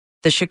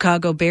The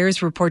Chicago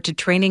Bears report to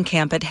training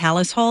camp at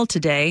Halas Hall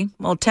today.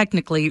 Well,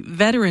 technically,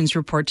 veterans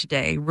report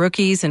today.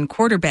 Rookies and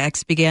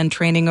quarterbacks began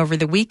training over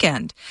the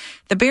weekend.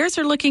 The Bears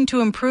are looking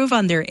to improve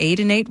on their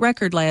 8-8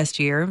 record last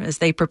year as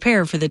they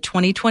prepare for the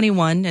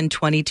 2021 and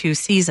 22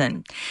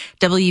 season.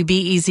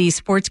 WBEZ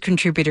sports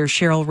contributor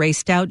Cheryl Rae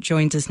Stout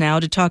joins us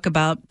now to talk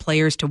about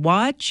players to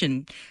watch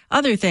and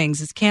other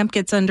things as camp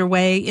gets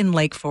underway in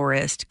Lake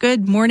Forest.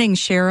 Good morning,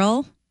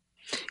 Cheryl.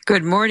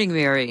 Good morning,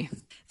 Mary.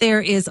 There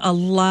is a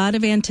lot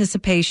of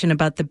anticipation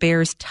about the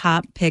Bears'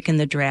 top pick in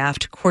the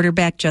draft,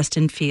 quarterback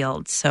Justin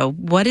Fields. So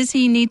what does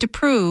he need to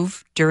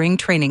prove during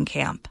training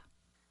camp?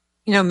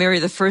 You know, Mary,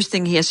 the first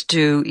thing he has to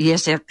do, he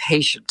has to have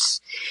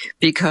patience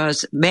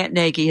because Matt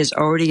Nagy has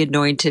already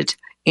anointed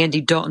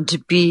Andy Dalton to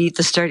be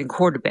the starting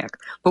quarterback.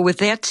 But with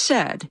that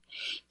said,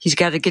 he's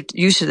got to get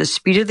used to the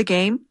speed of the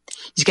game.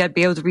 He's got to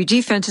be able to read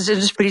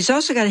defenses, but he's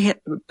also got to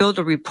build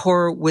a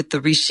rapport with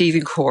the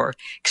receiving core,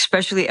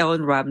 especially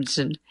Allen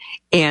Robinson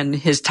and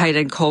his tight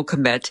end Cole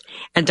Kmet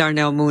and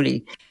Darnell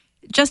Mooney.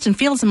 Justin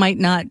Fields might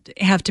not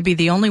have to be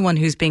the only one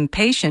who's being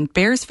patient.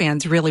 Bears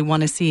fans really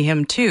want to see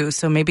him too,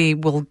 so maybe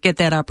we'll get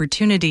that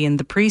opportunity in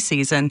the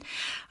preseason.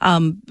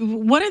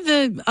 What are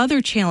the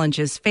other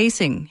challenges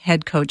facing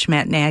head coach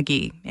Matt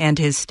Nagy and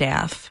his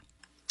staff?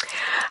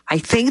 I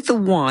think the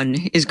one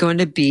is going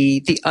to be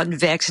the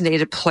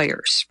unvaccinated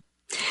players.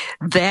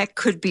 That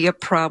could be a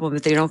problem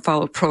if they don't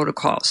follow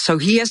protocols. So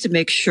he has to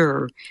make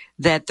sure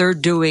that they're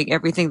doing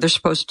everything they're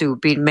supposed to do,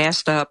 being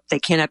masked up. They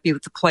cannot be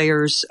with the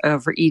players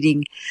for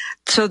eating.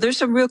 So there's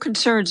some real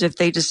concerns if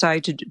they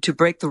decide to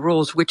break the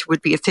rules, which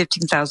would be a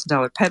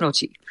 $15,000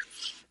 penalty.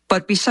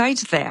 But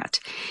besides that,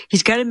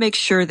 he's got to make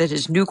sure that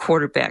his new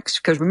quarterbacks,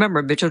 because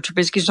remember, Mitchell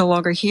Trubisky's no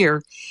longer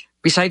here.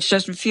 Besides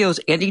Justin Fields,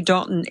 Andy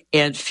Dalton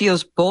and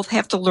Fields both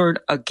have to learn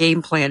a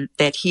game plan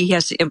that he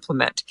has to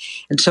implement.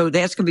 And so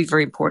that's going to be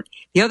very important.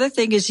 The other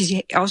thing is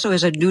he also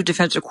has a new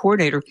defensive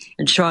coordinator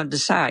in Sean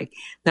Desai.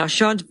 Now,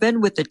 Sean's been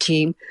with the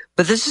team,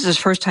 but this is his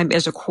first time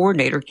as a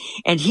coordinator.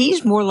 And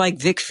he's more like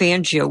Vic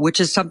Fangio,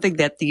 which is something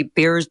that the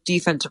Bears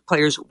defensive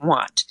players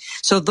want.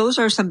 So those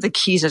are some of the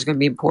keys that's going to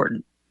be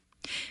important.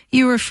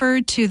 You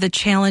referred to the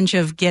challenge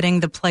of getting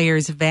the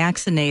players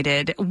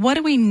vaccinated. What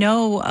do we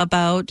know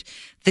about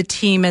the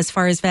team as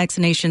far as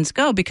vaccinations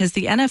go? Because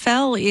the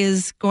NFL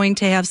is going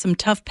to have some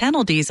tough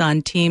penalties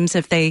on teams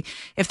if they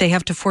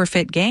have to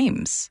forfeit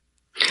games.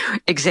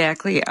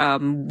 Exactly.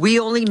 We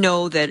only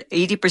know that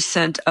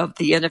 80% of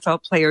the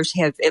NFL players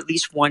have at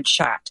least one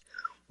shot.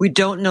 We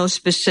don't know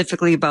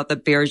specifically about the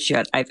Bears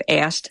yet. I've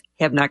asked,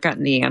 have not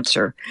gotten the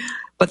answer.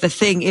 But the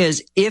thing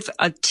is, if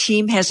a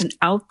team has an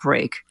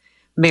outbreak,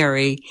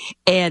 Mary,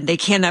 and they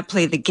cannot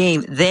play the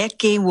game, that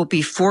game will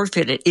be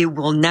forfeited. It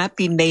will not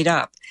be made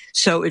up.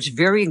 So it's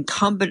very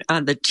incumbent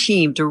on the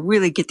team to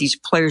really get these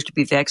players to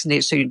be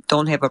vaccinated so you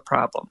don't have a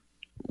problem.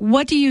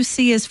 What do you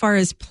see as far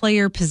as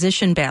player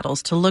position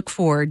battles to look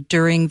for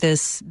during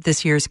this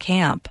year's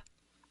camp?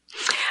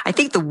 I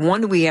think the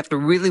one we have to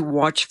really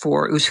watch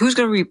for is who's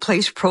going to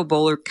replace Pro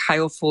Bowler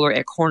Kyle Fuller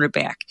at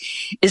cornerback.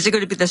 Is it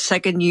going to be the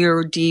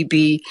second-year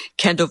DB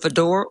Kendall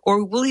Vador,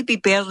 or will he be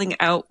battling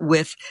out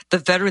with the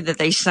veteran that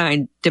they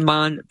signed,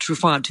 Damon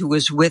Trufant, who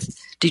was with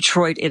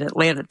Detroit and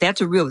Atlanta? That's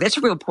a real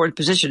important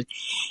position.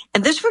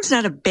 And this one's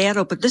not a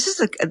battle, but this is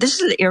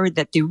an area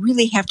that they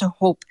really have to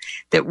hope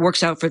that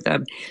works out for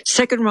them.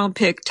 Second-round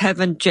pick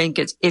Tevin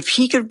Jenkins, if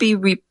he could be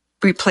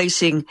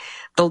replacing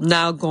the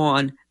now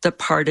gone,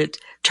 departed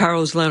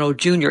Charles Leno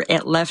Jr.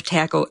 at left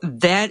tackle,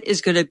 that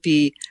is going to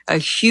be a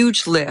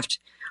huge lift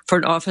for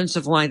an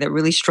offensive line that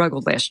really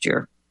struggled last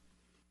year.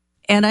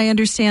 And I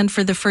understand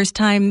for the first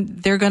time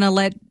they're going to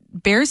let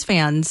Bears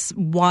fans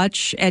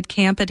watch at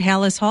camp at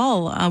Halas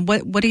Hall.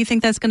 What do you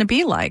think that's going to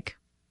be like?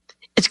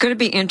 It's going to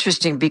be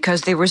interesting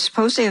because they were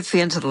supposed to have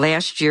fans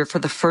last year for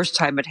the first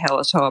time at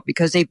Halas Hall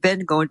because they've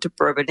been going to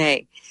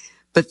Bourbonnais.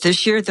 But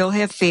this year they'll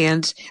have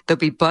fans. They'll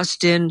be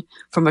bussed in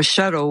from a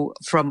shuttle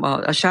from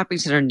a shopping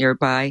center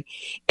nearby.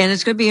 And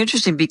it's going to be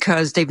interesting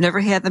because they've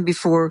never had them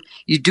before.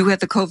 You do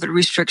have the COVID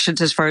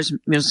restrictions as far as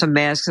some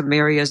masks, some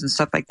areas and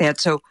stuff like that.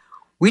 So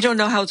we don't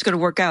know how it's going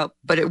to work out,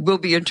 but it will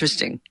be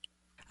interesting.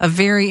 A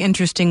very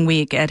interesting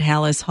week at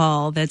Halas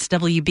Hall. That's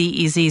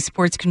WBEZ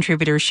sports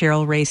contributor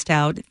Cheryl Rae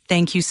Stout.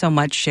 Thank you so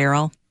much,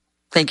 Cheryl.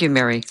 Thank you,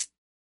 Mary.